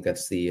bets. I think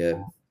that's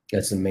the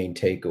main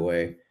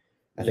takeaway.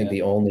 I think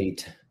the only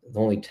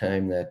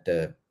time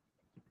that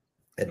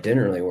it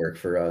didn't really work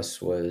for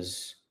us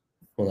was,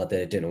 well, not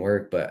that it didn't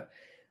work, but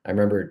I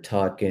remember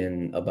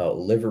talking about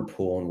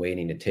Liverpool and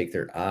waiting to take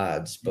their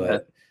odds,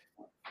 but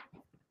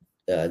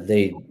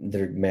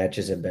their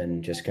matches have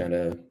been just kind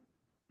of,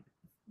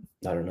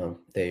 I don't know.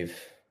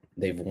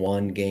 They've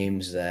won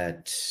games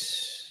that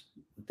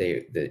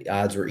the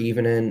odds were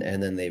even in,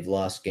 and then they've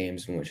lost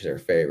games in which they're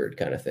favored,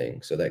 kind of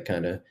thing. So that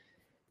kind of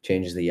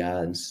changes the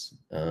odds.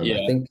 I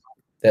think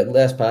that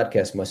last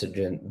podcast must have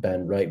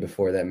been right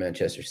before that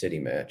Manchester City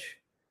match.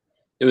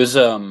 It was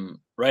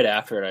right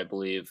after it, I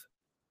believe.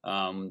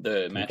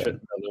 The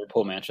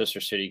Liverpool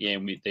Manchester City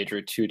game, they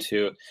drew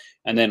 2-2,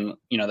 and then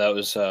that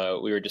was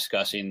we were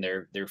discussing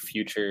their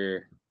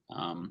future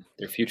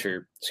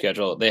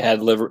schedule. They had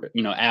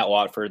at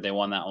Watford, they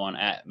won that one.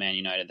 At Man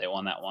United, they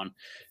won that one,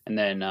 and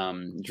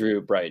then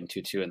drew Brighton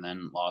 2-2, and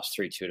then lost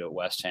 3-2 to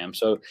West Ham.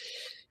 So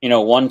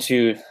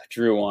 1-2,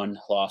 drew 1,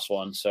 lost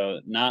 1. So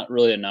not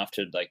really enough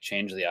to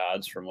change the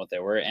odds from what they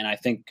were. And I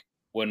think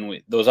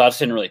those odds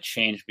didn't really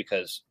change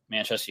because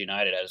Manchester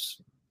United has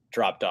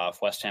dropped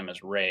off, West Ham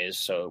has raised.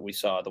 So we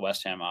saw the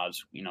West Ham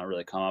odds,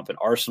 really come up. And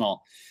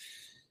Arsenal,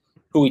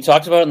 who we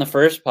talked about in the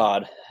first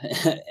pod,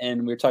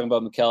 and we were talking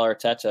about Mikel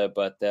Arteta,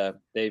 but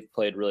they've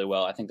played really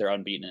well. I think they're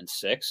unbeaten in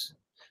 6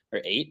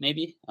 or 8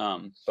 maybe.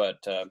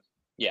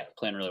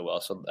 Playing really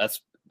well. So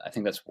I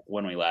think that's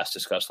when we last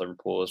discussed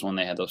Liverpool, is when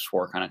they had those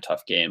 4 kind of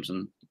tough games,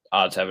 and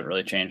odds haven't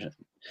really changed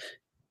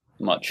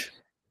much.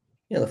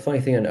 Yeah, the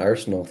funny thing on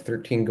Arsenal,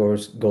 13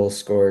 goals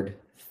scored,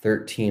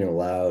 13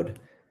 allowed.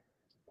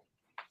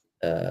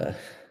 I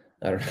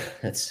don't know.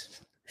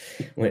 That's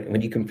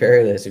when you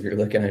compare this, if you're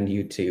looking on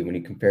YouTube, when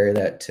you compare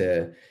that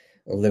to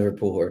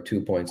Liverpool, who are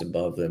 2 points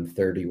above them,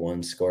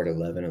 31 scored,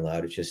 11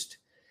 allowed. It's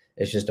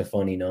just a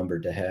funny number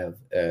to have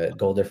a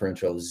goal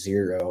differential of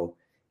 0,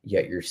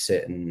 yet you're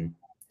sitting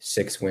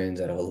 6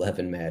 wins out of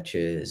 11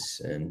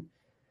 matches. And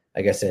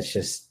I guess that's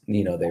just,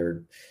 they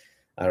were,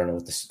 I don't know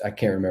I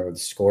can't remember what the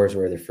scores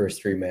were the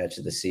first 3 matches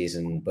of the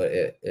season, but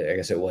I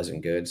guess it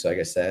wasn't good. So I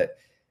guess that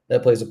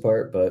plays a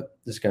part, but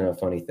this is kind of a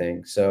funny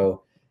thing.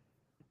 So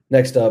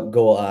next up,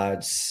 goal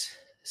odds.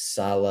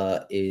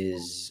 Salah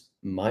is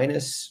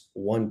minus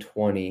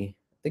 120. I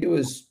think it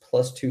was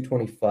plus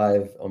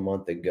 225 a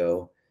month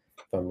ago,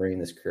 if I'm reading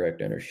this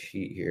correct on our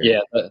sheet here.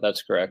 Yeah,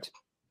 that's correct.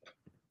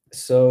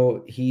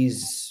 So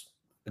he's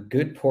a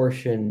good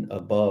portion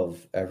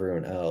above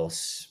everyone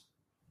else.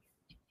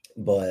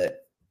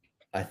 But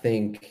I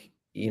think,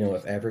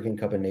 if African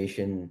Cup of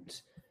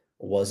Nations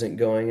wasn't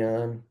going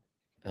on,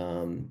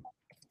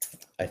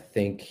 I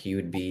think he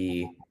would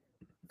be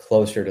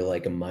closer to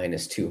like a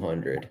minus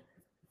 200.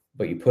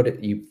 But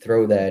you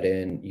throw that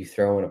in, you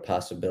throw in a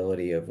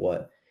possibility of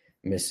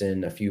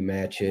missing a few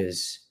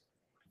matches,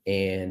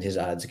 and his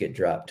odds get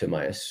dropped to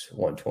minus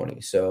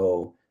 120.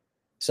 So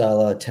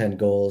Salah, 10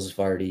 goals,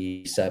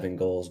 Vardy, 7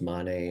 goals,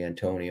 Mane,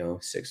 Antonio,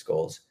 6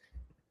 goals.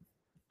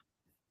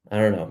 I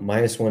don't know,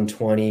 minus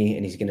 120,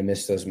 and he's going to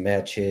miss those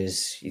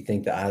matches. You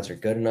think the odds are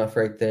good enough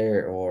right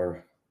there,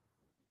 or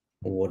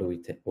what are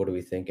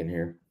we thinking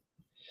here?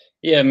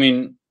 Yeah, I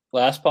mean,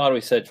 last pod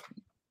we said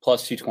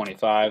plus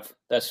 225.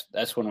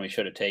 That's when we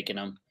should have taken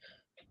him.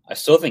 I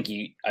still think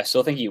he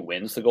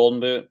wins the Golden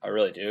Boot. I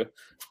really do.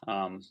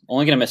 Only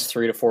going to miss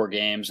 3 to 4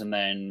 games, and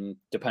then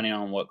depending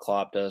on what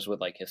Klopp does with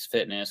like his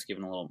fitness,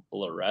 giving a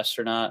little rest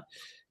or not,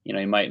 he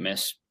might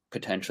miss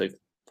potentially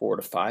 4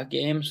 to 5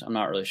 games. I'm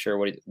not really sure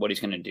what he's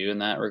going to do in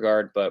that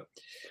regard, but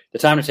the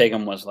time to take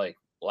him was like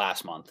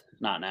last month,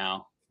 not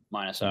now,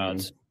 minus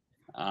odds.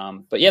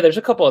 But yeah, there's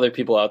a couple other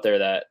people out there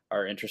that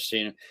are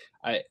interesting.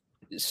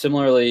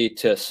 Similarly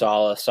to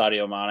Salah,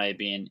 Sadio Mane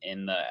being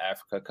in the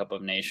Africa Cup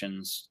of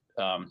Nations,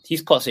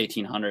 he's plus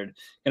 1,800. Going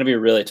to be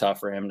really tough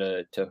for him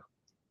to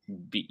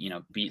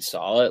beat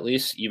Salah, at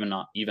least even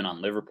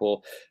on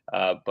Liverpool.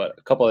 But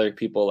a couple other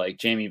people like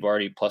Jamie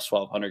Vardy plus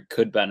 1,200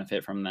 could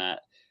benefit from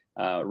that.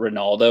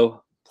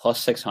 Ronaldo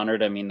plus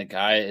 600. I mean, the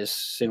guy is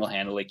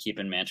single-handedly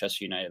keeping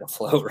Manchester United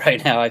afloat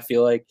right now, I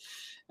feel like.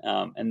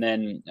 And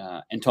then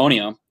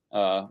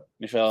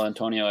Michel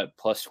Antonio at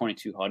plus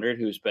 2,200,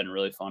 who's been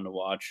really fun to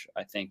watch.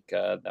 I think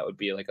that would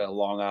be like a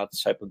long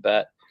odds type of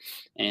bet.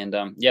 And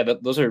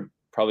those are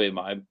probably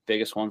my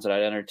biggest ones that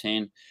I'd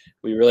entertain.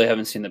 We really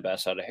haven't seen the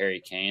best out of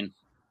Harry Kane.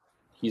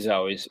 He's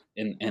always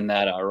in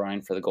that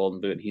running for the Golden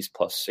Boot. He's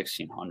plus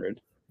 1,600.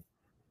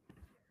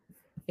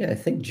 Yeah, I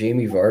think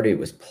Jamie Vardy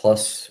was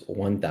plus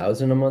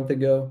 1,000 a month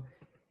ago.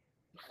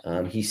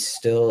 He's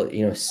still,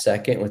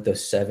 second with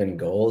those 7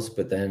 goals,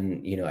 but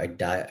then, I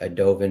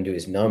dove into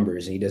his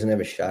numbers, and he doesn't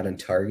have a shot on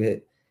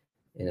target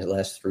in his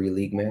last 3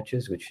 league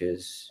matches, which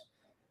is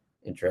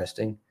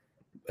interesting,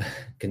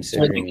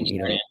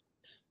 considering,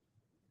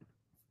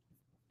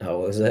 How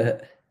was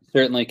that?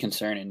 Certainly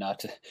concerning not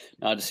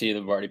to see the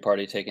Vardy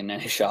party taking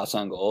any shots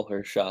on goal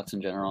or shots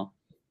in general.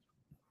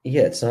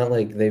 Yeah, it's not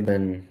like they've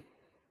been.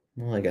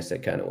 Well, I guess they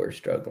kind of were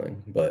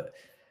struggling, but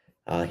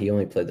he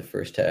only played the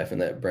first half in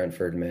that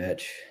Brentford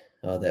match,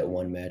 that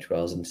one match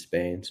while I was in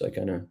Spain, so I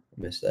kind of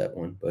missed that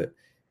one. But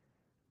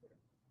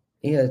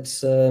yeah, it's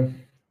so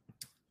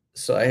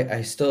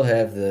I still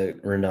have the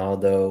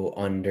Ronaldo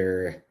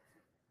under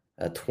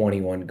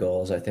 21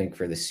 goals, I think,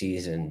 for the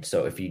season.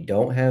 So if you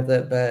don't have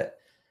that bet,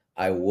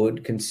 I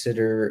would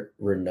consider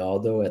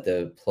Ronaldo at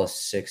the plus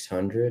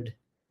 600.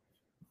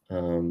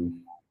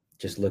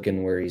 Just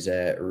looking where he's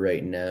at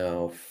right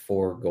now,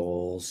 4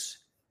 goals,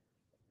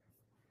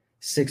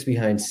 6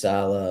 behind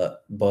Salah.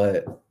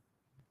 But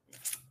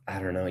I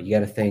don't know. You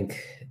got to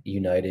think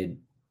United,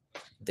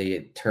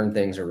 they turn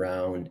things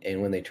around. And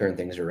when they turn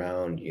things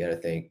around, you got to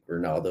think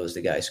Ronaldo's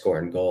the guy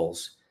scoring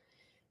goals.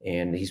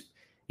 And he's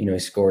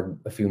scored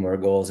a few more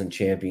goals in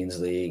Champions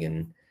League,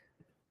 and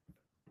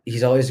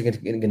he's always going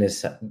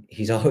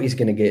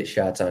to get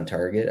shots on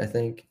target, I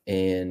think.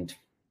 And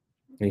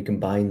when you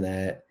combine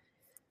that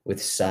with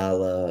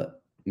Salah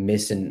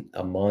missing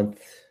a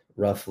month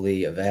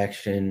roughly of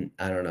action,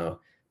 I don't know,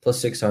 plus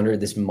 600,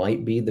 this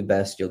might be the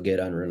best you'll get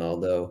on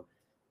Ronaldo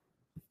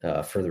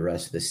for the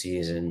rest of the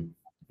season.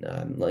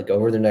 Like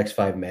over the next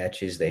 5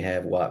 matches, they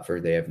have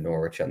Watford, they have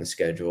Norwich on the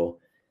schedule.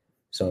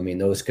 So, I mean,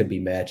 those could be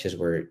matches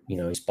where,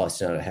 he's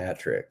busting out a hat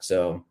trick.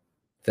 So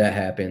if that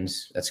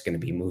happens, that's going to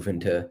be moving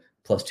to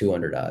plus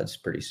 200 odds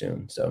pretty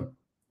soon. So,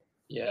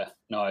 yeah,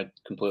 no, I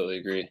completely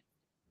agree.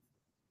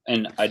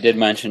 And I did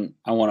mention,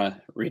 I want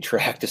to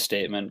retract a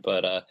statement,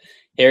 but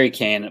Harry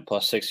Kane at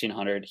plus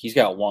 1,600, he's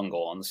got 1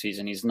 goal on the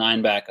season. He's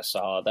 9 back of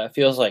Salah. That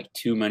feels like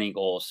too many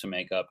goals to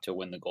make up to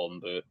win the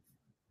Golden Boot.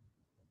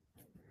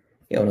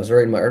 Yeah, when I was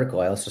writing my article,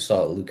 I also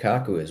saw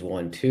Lukaku as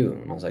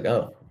 1-2, and I was like,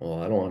 oh,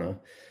 well, I don't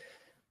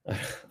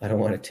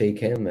want to take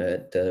him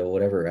at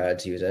whatever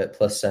odds he was at,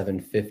 plus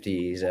 750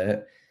 he's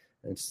at.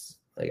 It's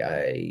like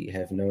I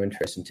have no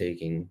interest in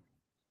taking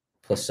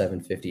plus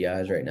 750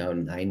 odds right now,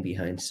 9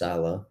 behind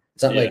Salah.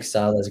 It's not like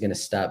Salah is going to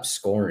stop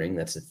scoring.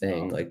 That's the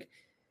thing. Like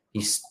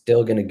he's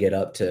still going to get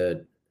up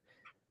to,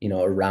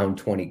 around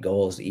 20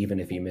 goals, even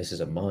if he misses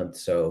a month.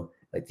 So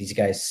like these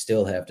guys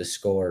still have to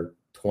score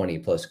 20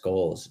 plus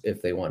goals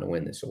if they want to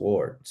win this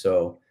award.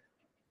 So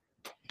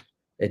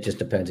it just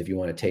depends if you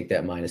want to take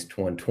that minus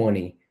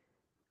 120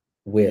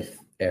 with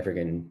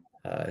African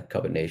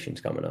Cup of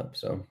Nations coming up.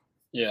 So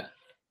yeah,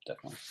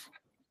 definitely.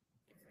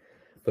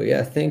 But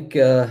yeah, I think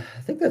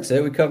that's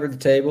it. We covered the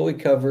table. We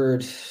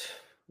covered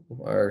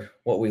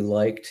what we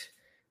liked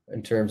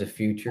in terms of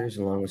futures,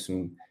 along with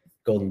some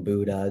golden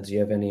boot odds. Do you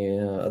have any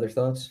other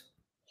thoughts?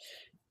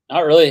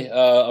 Not really.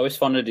 Always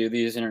fun to do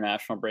these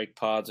international break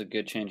pods. A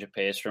good change of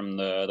pace from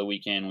the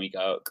week in, week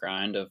out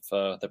grind of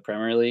the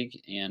Premier League,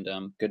 and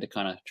good to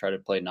kind of try to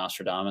play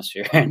Nostradamus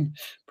here and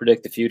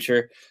predict the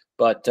future.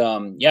 But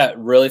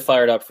really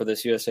fired up for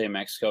this USA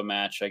Mexico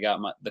match. I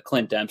got the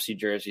Clint Dempsey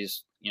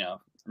jerseys,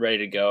 ready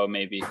to go.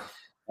 Maybe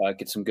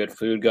get some good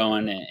food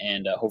going,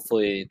 and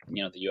hopefully,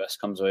 the U.S.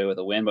 comes away with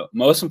a win. But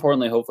most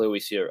importantly, hopefully, we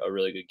see a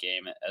really good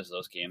game, as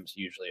those games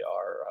usually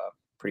are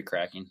pretty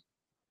cracking.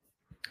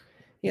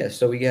 Yeah,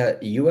 so we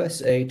got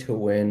USA to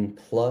win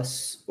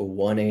plus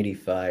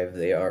 185.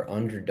 They are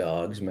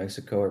underdogs.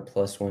 Mexico are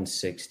plus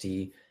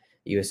 160.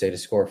 USA to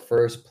score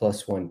first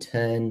plus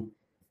 110.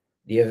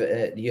 Do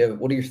you have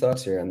what are your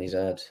thoughts here on these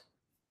odds?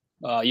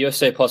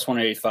 USA plus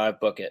 185.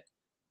 Book it.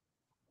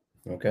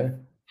 Okay.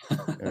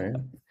 All right.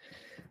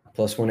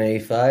 Plus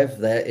 185.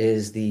 That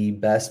is the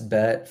best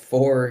bet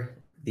for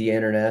the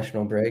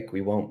international break.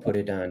 We won't put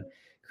it on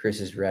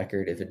Chris's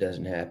record if it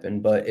doesn't happen,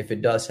 but if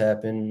it does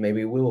happen,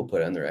 maybe we will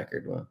put it on the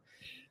record. Well,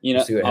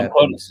 we'll see what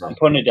happens. I'm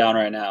putting it down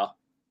right now.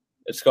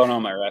 It's going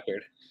on my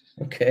record.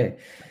 Okay.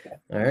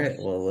 All right.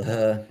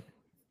 Well,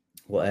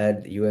 we'll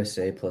add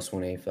USA plus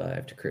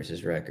 185 to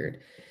Chris's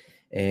record.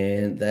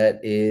 And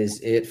that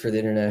is it for the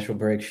International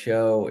Break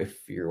Show.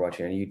 If you're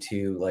watching on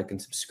YouTube, like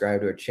and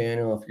subscribe to our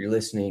channel. If you're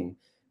listening,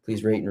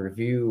 please rate and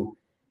review.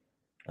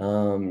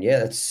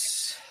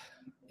 That's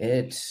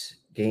it.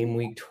 Game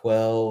week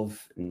 12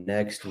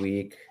 next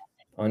week.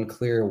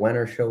 Unclear when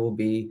our show will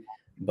be,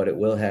 but it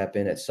will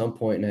happen at some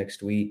point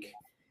next week.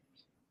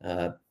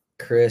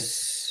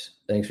 Chris,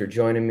 thanks for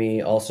joining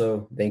me.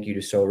 Also, thank you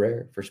to So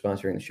Rare for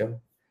sponsoring the show.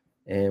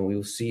 And we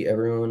will see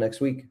everyone next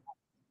week.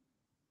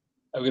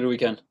 Have a good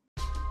weekend.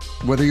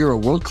 Whether you're a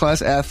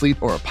world-class athlete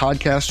or a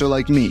podcaster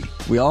like me,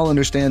 we all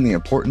understand the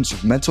importance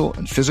of mental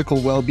and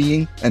physical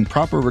well-being and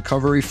proper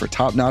recovery for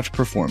top-notch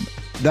performance.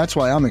 That's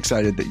why I'm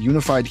excited that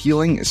Unified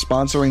Healing is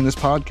sponsoring this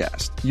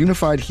podcast.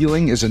 Unified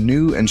Healing is a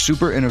new and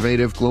super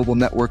innovative global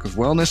network of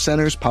wellness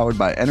centers powered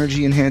by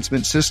Energy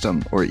Enhancement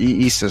System, or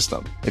EE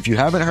System. If you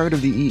haven't heard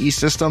of the EE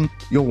System,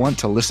 you'll want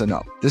to listen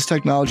up. This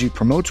technology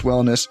promotes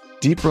wellness,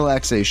 deep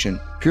relaxation,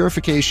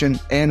 purification,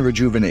 and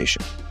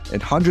rejuvenation.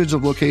 In hundreds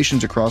of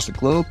locations across the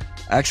globe,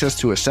 access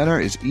to a center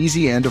is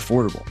easy and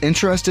affordable.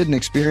 Interested in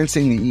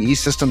experiencing the EE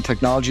System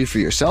technology for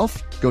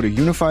yourself? Go to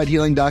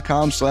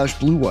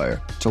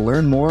unifiedhealing.com/bluewire to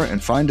learn more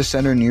and find a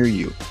center near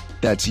you.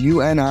 That's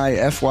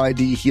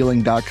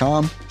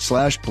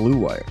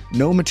unifydhealing.com/bluewire.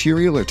 No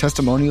material or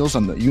testimonials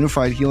on the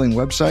Unified Healing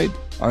website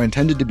are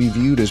intended to be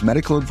viewed as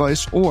medical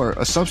advice or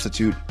a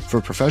substitute for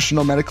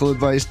professional medical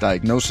advice,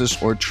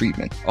 diagnosis, or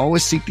treatment.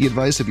 Always seek the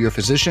advice of your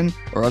physician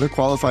or other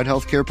qualified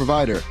healthcare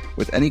provider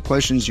with any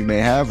questions you may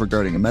have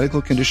regarding a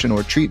medical condition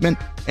or treatment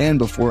and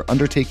before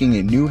undertaking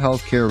a new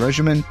healthcare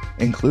regimen,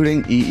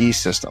 including EE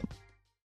System.